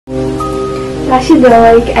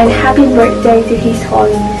Rashidalik and happy birthday to His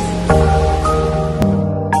Holiness.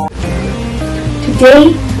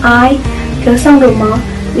 Today, I, Kilsang Roma,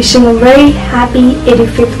 wishing a very happy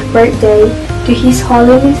 85th birthday to His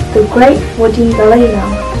Holiness the Great 14th Dalai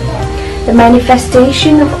Lama, the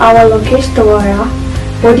manifestation of our Lokesh Tawara,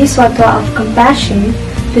 Bodhisattva of compassion,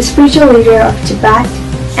 the spiritual leader of Tibet,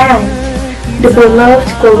 and the beloved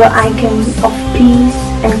global icon of peace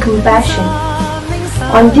and compassion.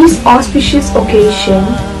 On this auspicious occasion,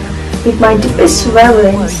 with my deepest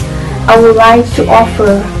reverence, I would like to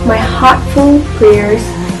offer my heartfelt prayers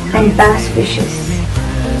and best wishes.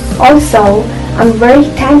 Also, I'm very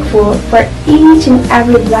thankful for each and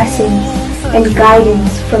every blessing and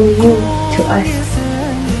guidance from you to us.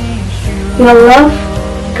 Your love,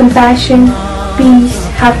 compassion, peace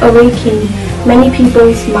have awakened many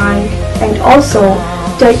people's mind and also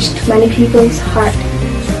touched many people's heart.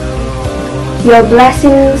 Your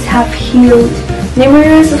blessings have healed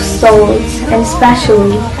numerous of souls, and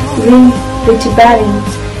especially we, the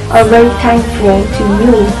Tibetans, are very thankful to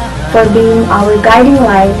you for being our guiding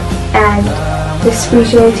light and the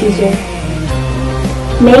spiritual teacher.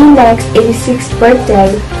 May next 86th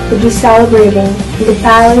birthday will be celebrating in the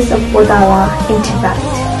Palace of Bodala in Tibet.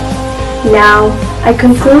 Now, I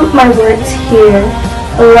conclude my words here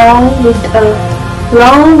along with a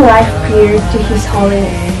long life prayer to His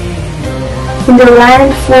Holiness. In the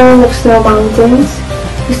land full of snow mountains,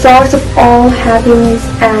 the source of all happiness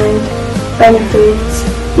and benefits,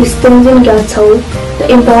 is Tenzin Gyatso,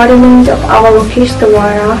 the embodiment of our Lokesh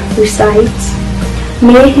Tawara, resides.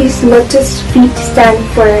 May his lotus feet stand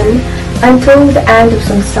firm until the end of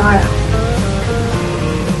samsara.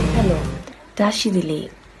 Hello,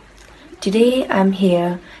 Dashidili. Today I'm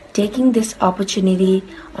here taking this opportunity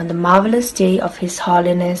on the marvelous day of His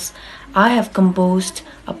Holiness. I have composed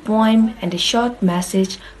a poem and a short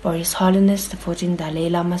message for His Holiness the 14th Dalai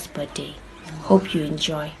Lama's birthday. Hope you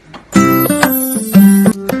enjoy.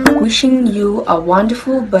 Wishing you a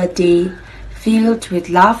wonderful birthday filled with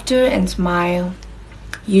laughter and smile.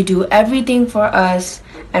 You do everything for us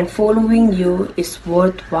and following you is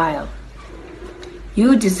worthwhile.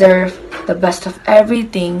 You deserve the best of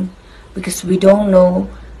everything because we don't know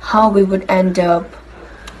how we would end up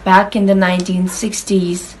back in the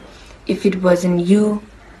 1960s if it wasn't you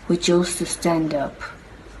who chose to stand up.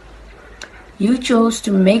 You chose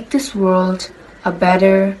to make this world a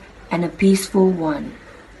better and a peaceful one.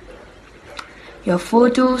 Your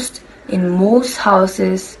photos in most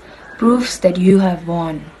houses proves that you have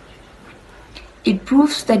won. It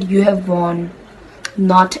proves that you have won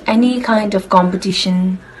not any kind of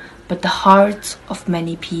competition, but the hearts of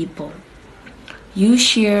many people. You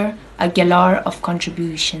share a galore of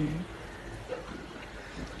contribution.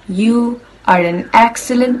 You are an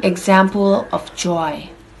excellent example of joy.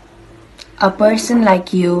 A person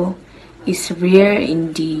like you is rare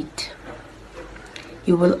indeed.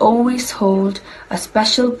 You will always hold a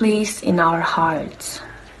special place in our hearts.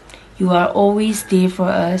 You are always there for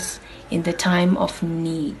us in the time of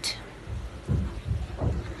need.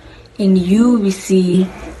 In you we see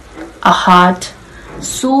a heart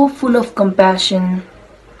so full of compassion,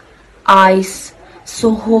 eyes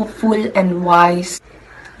so hopeful and wise,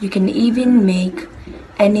 you can even make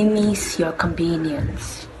enemies your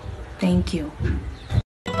companions. Thank you.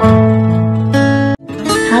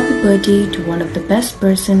 Happy birthday to one of the best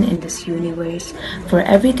person in this universe for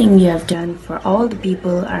everything you have done for all the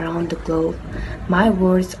people around the globe. My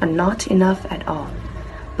words are not enough at all.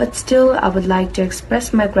 But still, I would like to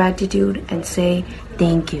express my gratitude and say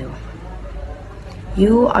thank you.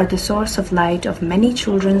 You are the source of light of many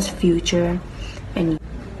children's future and you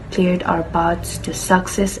cleared our paths to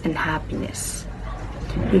success and happiness.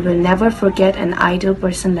 We will never forget an ideal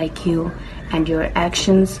person like you, and your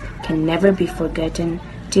actions can never be forgotten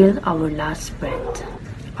till our last breath.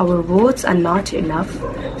 Our words are not enough,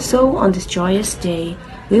 so on this joyous day,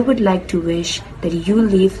 we would like to wish that you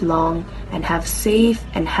live long and have safe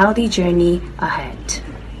and healthy journey ahead.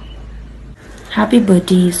 Happy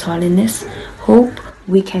birthday, His Holiness. Hope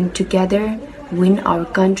we can together win our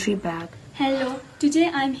country back. Hello, today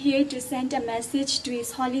I'm here to send a message to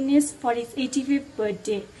His Holiness for his 85th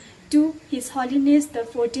birthday. To His Holiness the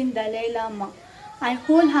 14th Dalai Lama, I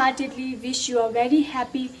wholeheartedly wish you a very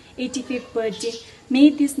happy 85th birthday. May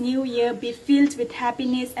this new year be filled with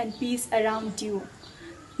happiness and peace around you.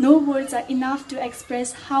 No words are enough to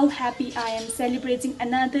express how happy I am celebrating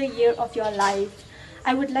another year of your life.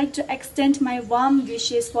 I would like to extend my warm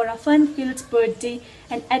wishes for a fun-filled birthday,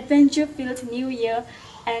 an adventure-filled new year,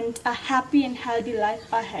 and a happy and healthy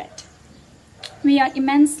life ahead. We are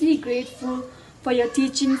immensely grateful for your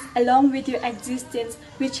teachings along with your existence,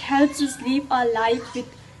 which helps us live our life with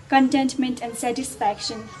contentment and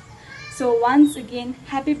satisfaction. So once again,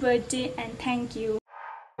 happy birthday and thank you.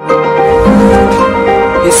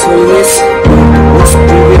 His Holiness, the most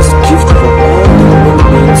previous gift for all the human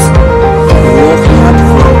beings who work hard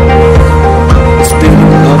for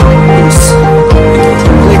spreading love and peace. In a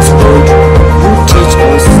complex world, you teach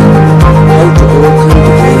us how to overcome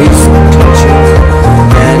the worries and tensions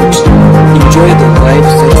and enjoy the life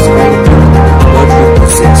satisfying with what we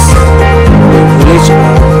possess. Your knowledge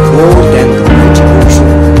are more than the mighty ocean,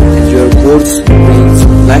 and your words brings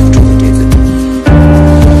life to the desert.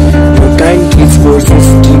 Your kind deeds forces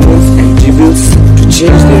demons and devils to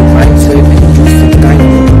change their mindset and do some kind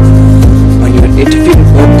work. On your 85th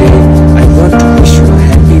birthday, I want to wish you a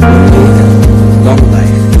happy birthday and long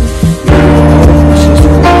life. May all wishes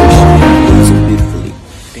flourish and live so beautifully.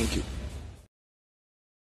 Thank you.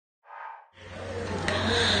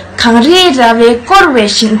 Kangri rave korwe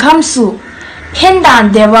shinkamsu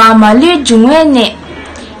Hendan dewa mali jungwe ne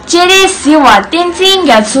Jere siwa tenzi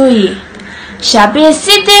ngatsui Shabe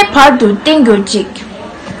site pardu tengu jik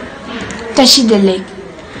Tashidele.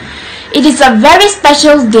 It is a very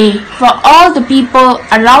special day for all the people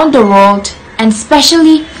around the world and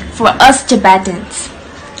especially for us Tibetans.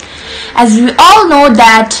 As we all know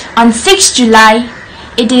that on 6th July,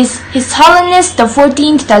 it is His Holiness the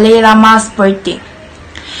 14th Dalai Lama's birthday.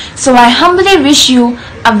 So I humbly wish you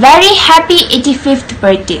a very happy 85th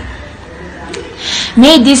birthday.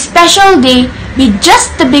 May this special day be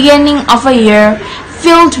just the beginning of a year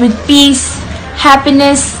filled with peace,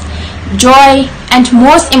 happiness, joy, and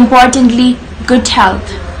most importantly, good health.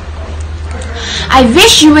 I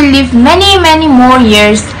wish you will live many more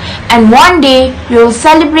years and one day you will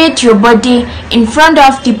celebrate your birthday in front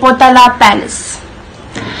of the Potala Palace.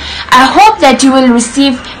 I hope that you will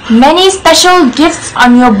receive many special gifts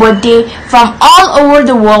on your birthday from all over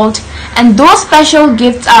the world, and those special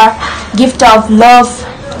gifts are gift of love,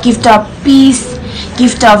 gift of peace,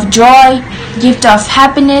 gift of joy, gift of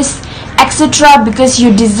happiness, etc. because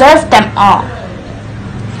you deserve them all.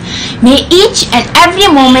 May each and every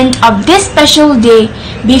moment of this special day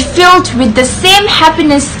be filled with the same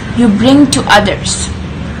happiness you bring to others.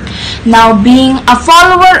 Now, being a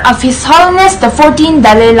follower of His Holiness the 14th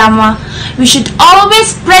Dalai Lama, we should always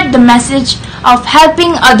spread the message of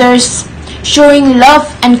helping others, showing love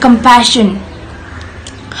and compassion.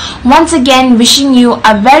 Once again, wishing you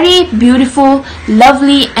a very beautiful,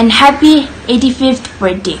 lovely and happy 85th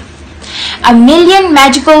birthday. A million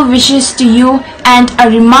magical wishes to you and a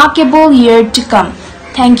remarkable year to come.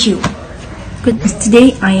 Thank you.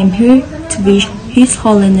 Today I am here to wish His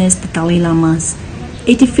Holiness the Dalai Lama's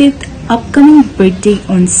 85th upcoming birthday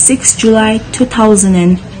on 6th July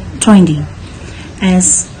 2020.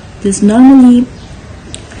 As this normally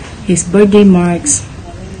his birthday marks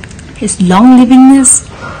his long livingness,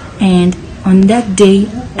 and on that day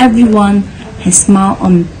everyone has smile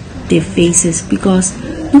on their faces because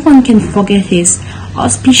no one can forget his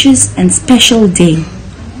auspicious and special day.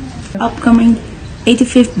 Upcoming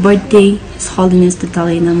 85th birthday, His Holiness the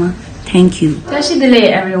Dalai Lama. Thank you. Tashidele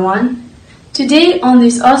everyone. Today on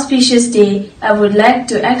this auspicious day, I would like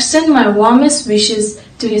to extend my warmest wishes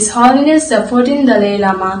to His Holiness the 14th Dalai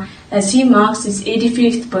Lama as he marks his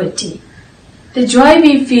 85th birthday. The joy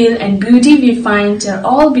we feel and beauty we find are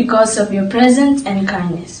all because of your presence and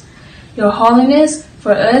kindness. Your Holiness,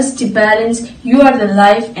 for us Tibetans, you are the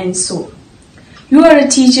life and soul. You are a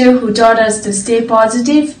teacher who taught us to stay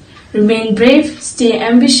positive, remain brave, stay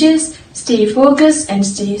ambitious, stay focused, and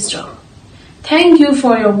stay strong. Thank you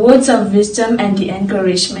for your words of wisdom and the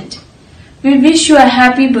encouragement. We wish you a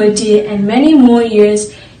happy birthday and many more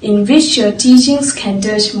years in which your teachings can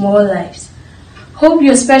touch more lives. Hope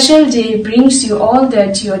your special day brings you all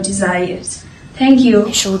that your desires. Thank you.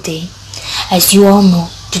 Special day. As you all know,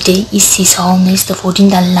 today is His Holiness the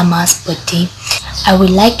 14th Dalai Lama's birthday. I would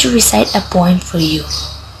like to recite a poem for you.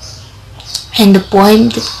 And the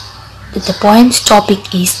poem's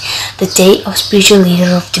topic is the Day of Spiritual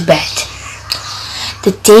Leader of Tibet.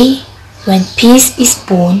 The day when peace is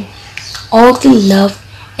born, all the love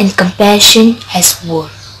and compassion has won.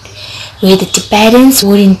 Where the Tibetans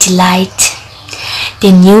were in delight,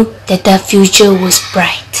 they knew that their future was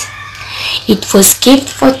bright. It was gift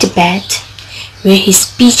for Tibet, where his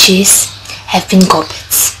speeches have been copied.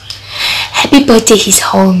 Happy birthday, His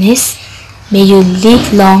Holiness. May you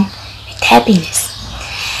live long with happiness.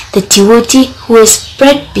 The devotee who has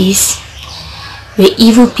spread peace, where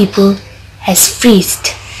evil people has freezed.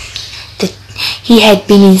 He had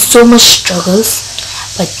been in so much struggles,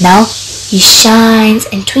 but now he shines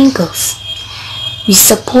and twinkles. We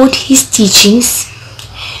support his teachings.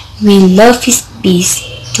 We love his peace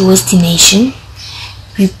towards the nation.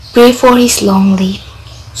 We pray for his long life.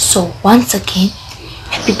 So once again,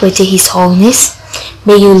 happy birthday, His Holiness.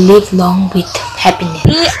 May you live long with happiness.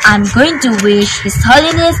 Today, I'm going to wish His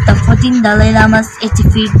Holiness the 14th Dalai Lama's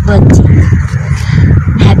 85th birthday.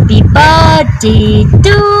 Happy birthday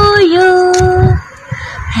to you.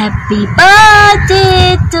 Happy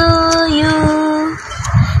birthday to you.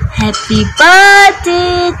 Happy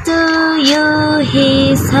birthday to you,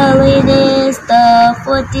 His Holiness the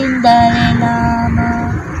 14th Dalai Lama.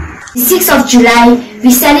 The 6th of July, we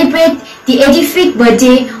celebrate the 85th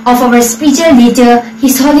birthday of our spiritual leader,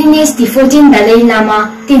 His Holiness the 14th Dalai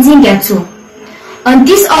Lama, Tenzin Gyatso. On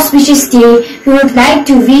this auspicious day, we would like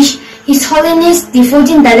to wish His Holiness the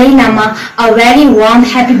 14th Dalai Lama a very warm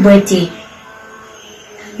happy birthday.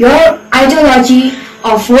 Your ideology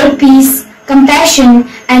of world peace, compassion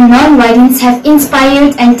and non-violence have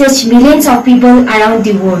inspired and touched millions of people around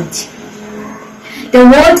the world. The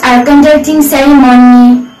world are conducting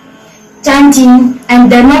ceremony, chanting and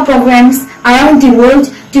dharma programs around the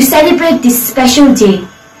world to celebrate this special day.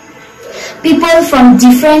 People from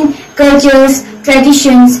different cultures,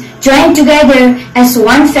 traditions join together as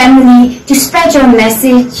one family to spread your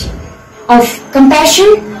message of compassion,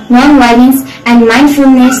 non-violence and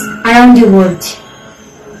mindfulness around the world.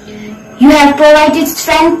 You have provided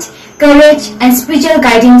strength, courage and spiritual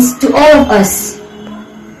guidance to all of us.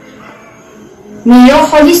 May your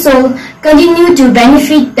holy soul continue to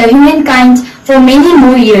benefit the humankind for many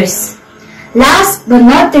more years. Last but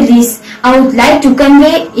not the least, I would like to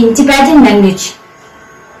convey in Tibetan language.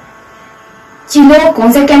 Chilo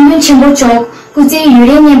kongsa kambun chimbo chok kuze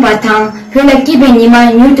yure nye batang pyola kibe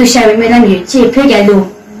nima nyu to shawe melam yu che pyo gyalo.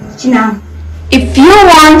 Chinang. If you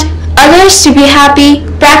want others to be happy,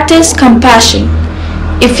 practice compassion.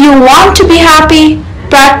 If you want to be happy,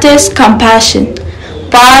 practice compassion.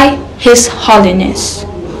 By His Holiness.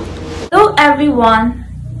 Hello everyone.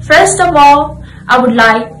 First of all, I would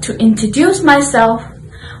like to introduce myself.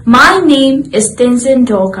 My name is Tenzin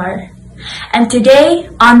Dokar. And today,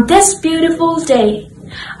 on this beautiful day,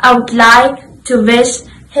 I would like to wish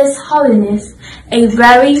His Holiness a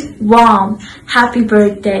very warm, happy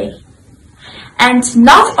birthday. And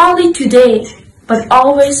not only today, but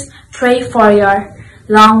always pray for your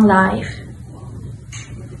long life.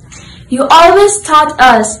 You always taught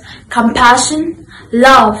us compassion,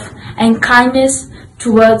 love, and kindness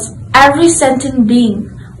towards every sentient being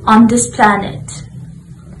on this planet.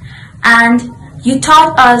 And you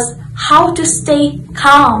taught us how to stay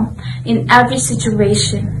calm in every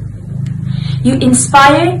situation. You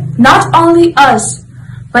inspire not only us,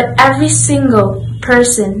 but every single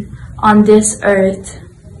person on this earth.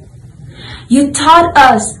 You taught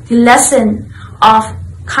us the lesson of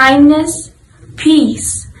kindness,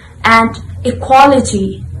 peace, and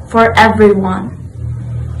equality for everyone.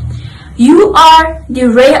 You are the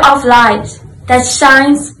ray of light that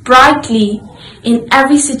shines brightly in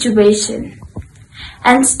every situation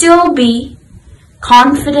and still be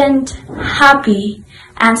confident, happy,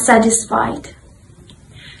 and satisfied.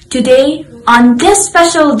 Today, on this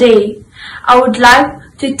special day, I would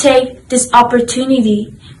like to take this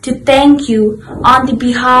opportunity to thank you on the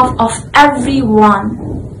behalf of everyone.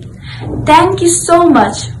 Thank you so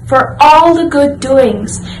much for all the good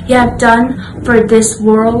doings you have done for this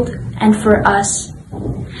world and for us.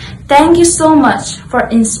 Thank you so much for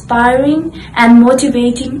inspiring and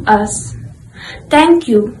motivating us. Thank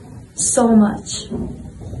you so much.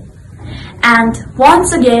 And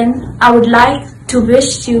once again, I would like to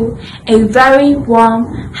wish you a very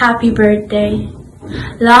warm, happy birthday.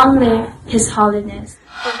 Long live His Holiness.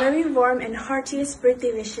 A very warm and heartiest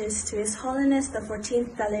birthday wishes to His Holiness the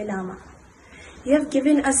 14th Dalai Lama. You have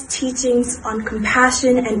given us teachings on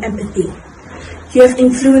compassion and empathy. You have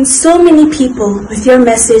influenced so many people with your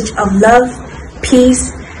message of love,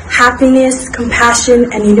 peace, happiness,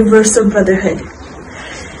 compassion, and universal brotherhood.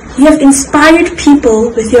 You have inspired people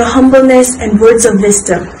with your humbleness and words of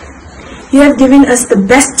wisdom. You have given us the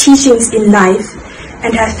best teachings in life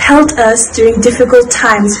and have helped us during difficult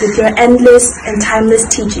times with your endless and timeless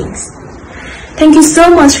teachings. Thank you so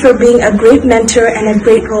much for being a great mentor and a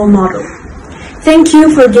great role model. Thank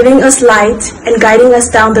you for giving us light and guiding us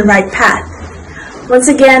down the right path. Once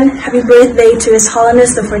again, happy birthday to His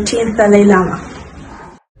Holiness the 14th Dalai Lama.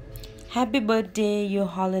 Happy birthday, Your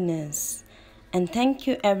Holiness, and thank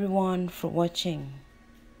you everyone for watching.